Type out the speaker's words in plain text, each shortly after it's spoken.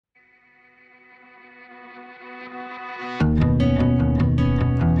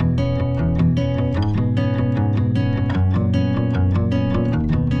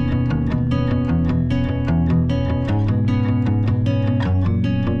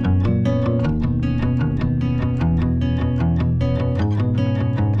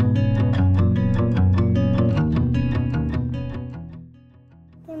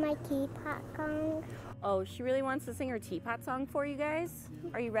wants to sing her teapot song for you guys.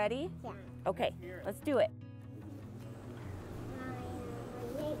 Are you ready? Yeah. Okay, let's do it.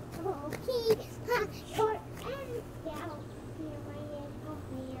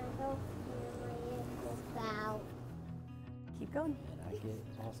 Keep going. And I get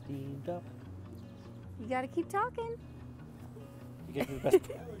all steamed up. You gotta keep talking. You get to the best.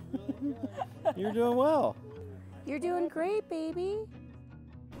 You're doing well. You're doing great, baby.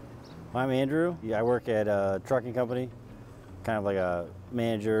 I'm Andrew. Yeah, I work at a trucking company, kind of like a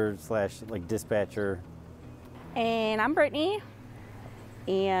manager slash like dispatcher. And I'm Brittany,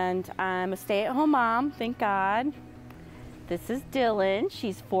 and I'm a stay-at-home mom, thank God. This is Dylan.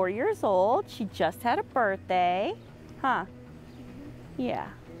 She's 4 years old. She just had a birthday. Huh? Yeah.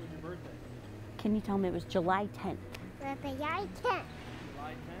 When was your birthday? Can you tell me it was July 10th? July 10th. July 10th?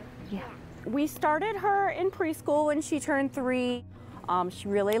 Yeah. We started her in preschool when she turned 3. She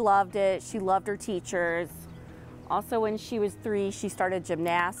really loved it. She loved her teachers. Also, when she was 3, she started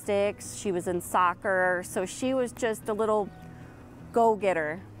gymnastics. She was in soccer. So she was just a little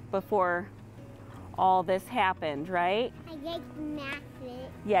go-getter before all this happened, right? I like gymnastics.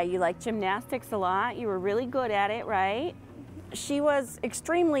 Yeah, you like gymnastics a lot. You were really good at it, right? She was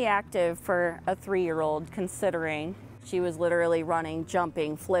extremely active for a 3-year-old, considering. She was literally running,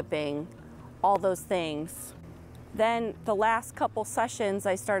 jumping, flipping, all those things. Then the last couple sessions,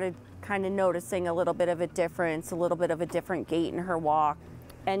 I started kind of noticing a little bit of a difference, a little bit of a different gait in her walk.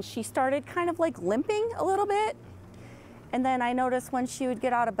 And she started kind of like limping a little bit. And then I noticed when she would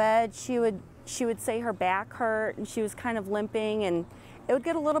get out of bed, she would say her back hurt and she was kind of limping, and it would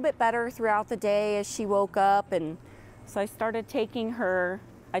get a little bit better throughout the day as she woke up. And so I started taking her,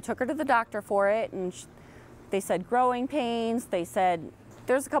 I took her to the doctor for it, and they said growing pains. They said,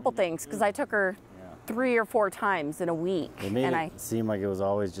 there's a couple things, because I took her 3 or 4 times in a week. It made it seem like it was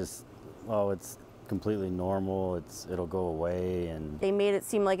always just, oh, it's completely normal, it'll go away. And they made it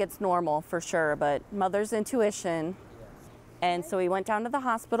seem like it's normal for sure, but mother's intuition. And so we went down to the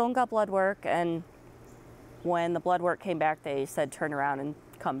hospital and got blood work, and when the blood work came back, they said turn around and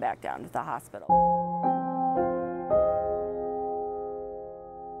come back down to the hospital.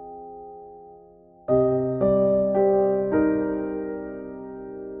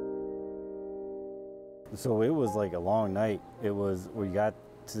 So it was like a long night. It was, we got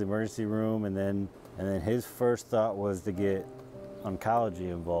to the emergency room, and then his first thought was to get oncology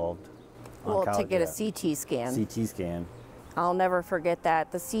involved. Well, to get a CT scan. CT scan. I'll never forget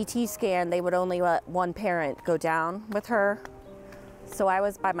that. The CT scan, they would only let one parent go down with her. So I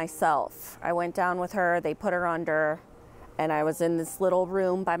was by myself. I went down with her, they put her under, and I was in this little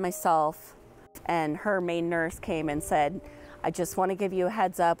room by myself. And her main nurse came and said, I just want to give you a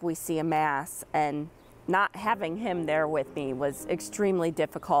heads up, we see a mass. And not having him there with me was extremely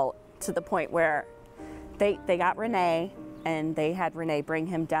difficult, to the point where they got Renee, and they had Renee bring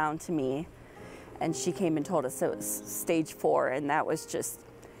him down to me. And she came and told us it was stage 4, and that was just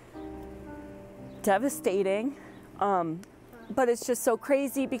devastating. But it's just so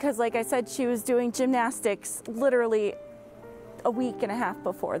crazy because, like I said, she was doing gymnastics literally a week and a half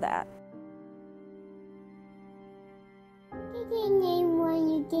before that. What's your name when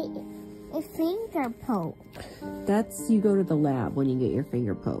you get a finger poke? That's, you go to the lab when you get your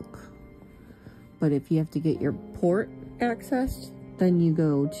finger poke. But if you have to get your port accessed, then you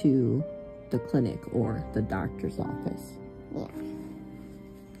go to the clinic or the doctor's office. Yeah.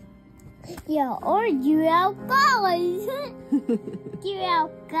 Yeah, or you guys. You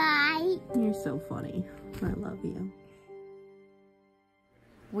guys. You're so funny. I love you.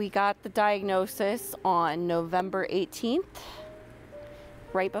 We got the diagnosis on November 18th,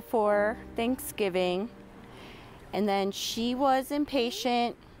 right before Thanksgiving. And then she was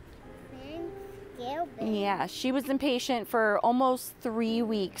inpatient. Yeah, she was inpatient for almost 3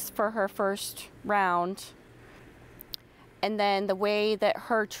 weeks for her first round. And then the way that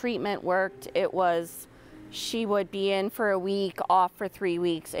her treatment worked, it was she would be in for a week, off for 3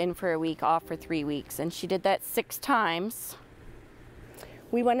 weeks, in for a week, off for 3 weeks. And she did that 6 times.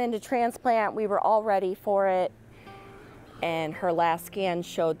 We went into transplant. We were all ready for it. And her last scan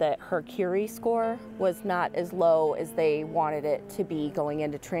showed that her Curie score was not as low as they wanted it to be going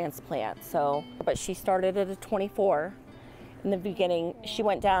into transplant. So, but she started at a 24 in the beginning. She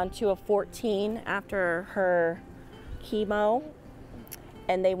went down to a 14 after her chemo,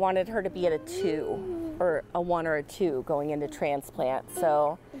 and they wanted her to be at a 2 or a 1 or a 2 going into transplant.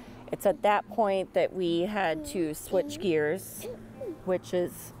 So it's at that point that we had to switch gears, which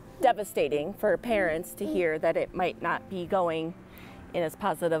is devastating for parents to hear that it might not be going in as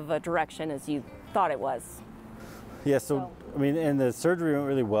positive a direction as you thought it was. Yeah, so I mean, and the surgery went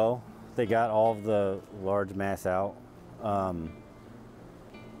really well. they got all of the large mass out.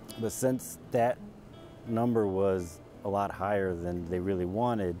 But since that number was a lot higher than they really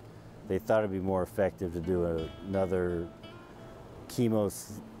wanted, they thought it'd be more effective to do another chemo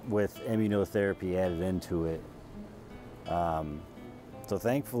with immunotherapy added into it. So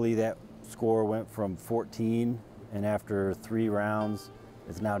thankfully that score went from 14, and after 3 rounds,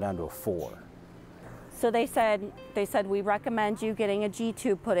 it's now down to a 4. So they said we recommend you getting a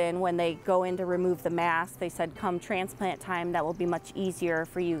G-tube put in when they go in to remove the mass. They said come transplant time, that will be much easier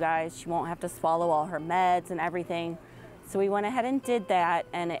for you guys. She won't have to swallow all her meds and everything. So we went ahead and did that,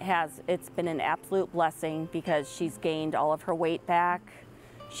 and it's been an absolute blessing because she's gained all of her weight back.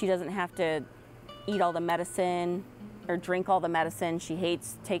 She doesn't have to eat all the medicine or drink all the medicine. She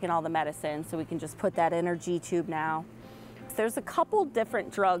hates taking all the medicine, so we can just put that in her G-tube now. There's a couple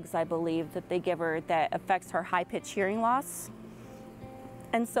different drugs, I believe, that they give her that affects her high-pitched hearing loss.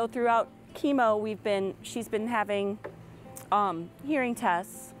 And so throughout chemo, she's been having hearing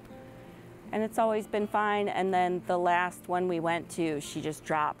tests, and it's always been fine. And then the last one we went to, she just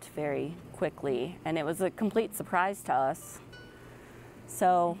dropped very quickly, and it was a complete surprise to us.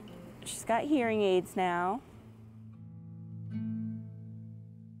 So she's got hearing aids now.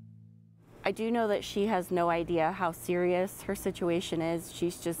 I do know that she has no idea how serious her situation is.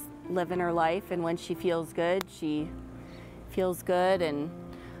 She's just living her life, and when she feels good, she feels good. And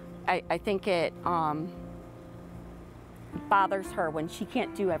I think it bothers her when she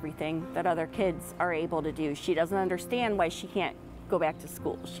can't do everything that other kids are able to do. She doesn't understand why she can't go back to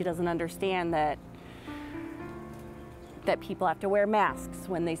school. She doesn't understand that people have to wear masks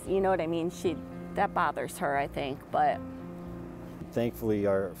when they, you know what I mean? That bothers her, I think, but. Thankfully,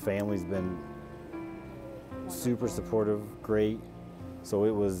 our family's been super supportive, great. So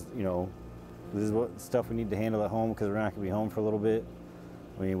it was, you know, this is what stuff we need to handle at home because we're not gonna be home for a little bit.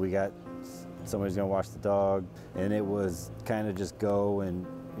 I mean, we got somebody's gonna watch the dog, and it was kind of just go and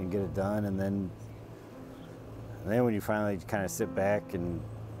get it done. And then when you finally kind of sit back and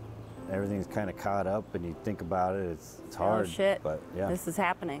everything's kind of caught up and you think about it, it's hard. Oh shit! But yeah, this is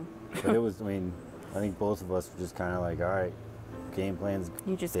happening. But it was. I mean, I think both of us were just kind of like, all right. Game plans.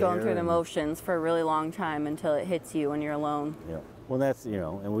 You're just going through the motions for a really long time until it hits you when you're alone. Yeah. Well, that's, you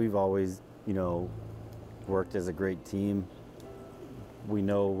know, and we've always, you know, worked as a great team. We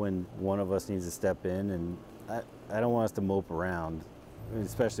know when one of us needs to step in, and I don't want us to mope around,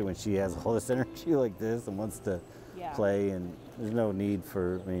 especially when she has all this energy like this and wants to play, and there's no need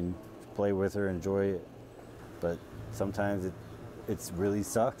for, I mean, play with her, enjoy it. But sometimes it really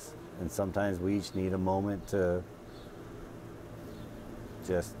sucks, and sometimes we each need a moment to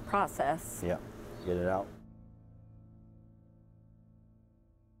just process. Yeah, get it out.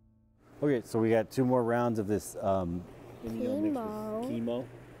 Okay, so we got 2 more rounds of this chemo. Chemo,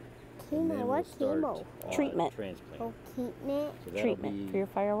 what's chemo? Treatment. Transplant. Oh, treatment. So treatment for your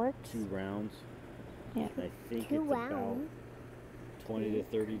fireworks. 2 rounds. Yeah. I think 2 it's rounds. about 20 to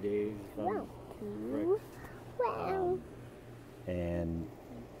 30 days. Wow. Wow. And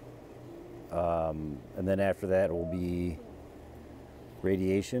then after that will be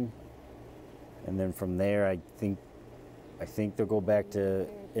radiation, and then from there I think they'll go back to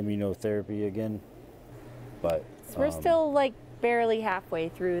immunotherapy again. But so we're still like barely halfway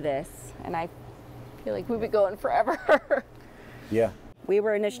through this, and I feel like we've been going forever. Yeah. We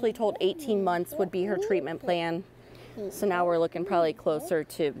were initially told 18 months would be her treatment plan, so now we're looking probably closer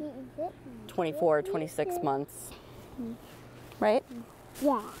to 24, 26 months. Right?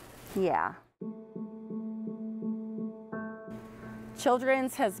 Yeah. Yeah.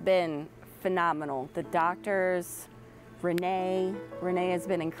 Children's has been phenomenal. The doctors, Renee has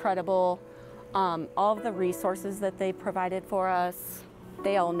been incredible. All of the resources that they provided for us,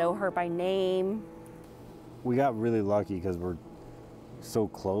 they all know her by name. We got really lucky because we're so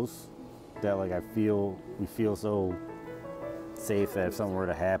close that like we feel so safe that if something were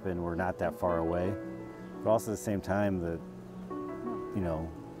to happen, we're not that far away. But also at the same time, you know,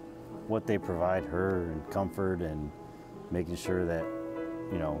 what they provide her and comfort and making sure that,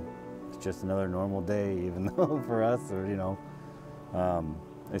 you know, it's just another normal day, even though for us, or, you know,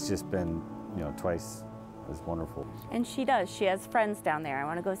 it's just been, you know, twice as wonderful. And she does. She has friends down there. I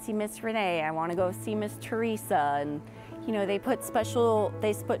want to go see Miss Renee. I want to go see Miss Teresa. And, you know, they put special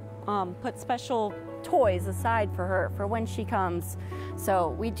toys aside for her for when she comes.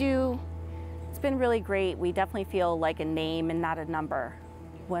 So it's been really great. We definitely feel like a name and not a number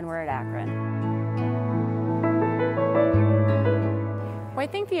when we're at Akron. Well, I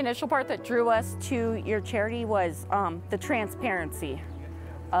think the initial part that drew us to your charity was the transparency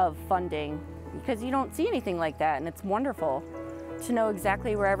of funding, because you don't see anything like that, and it's wonderful. to know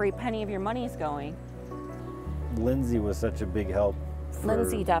exactly where every penny of your money is going. Lindsay was such a big help.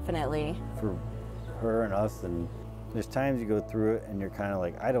 Lindsay, definitely. For her and us, and there's times you go through it and you're kind of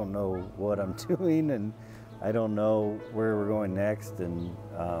like, I don't know what I'm doing, and I don't know where we're going next. And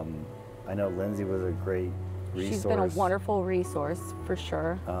I know Lindsay was a great resource. She's been a wonderful resource for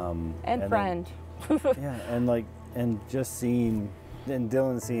sure, and friend. Yeah, and just seeing, and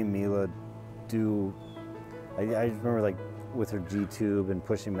Dylan seeing Mila do, I just remember like with her G-tube and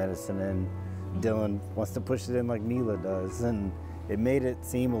pushing medicine in, Dylan wants to push it in like Mila does, and it made it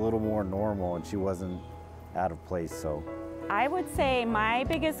seem a little more normal, and she wasn't out of place. So I would say my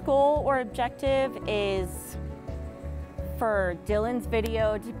biggest goal or objective is for Dylan's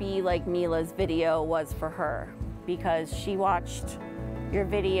video to be like Mila's video was for her, because she watched your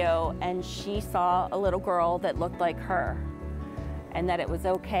video and she saw a little girl that looked like her, and that it was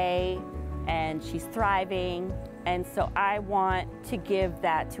okay and she's thriving. And so I want to give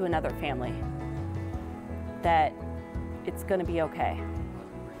that to another family, that it's going to be okay.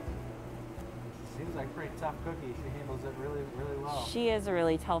 Seems like a pretty tough cookie. She handles it really, really well. She is a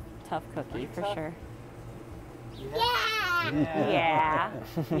really tough cookie, for sure. Yeah. Yeah.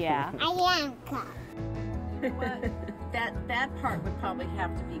 Yeah. I am cut. Well, that part would probably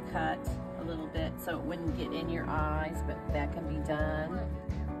have to be cut a little bit so it wouldn't get in your eyes, but that can be done.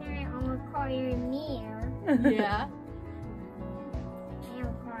 Then I'm gonna call you Mir. Yeah.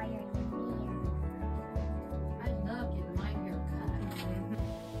 I'll call you Mir. I love getting my hair cut.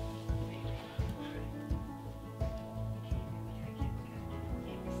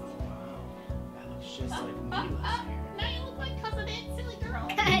 That looks just like Mila's hair. Now you look like Cousin Ed, silly girl.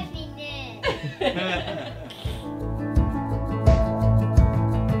 Cousin Ed.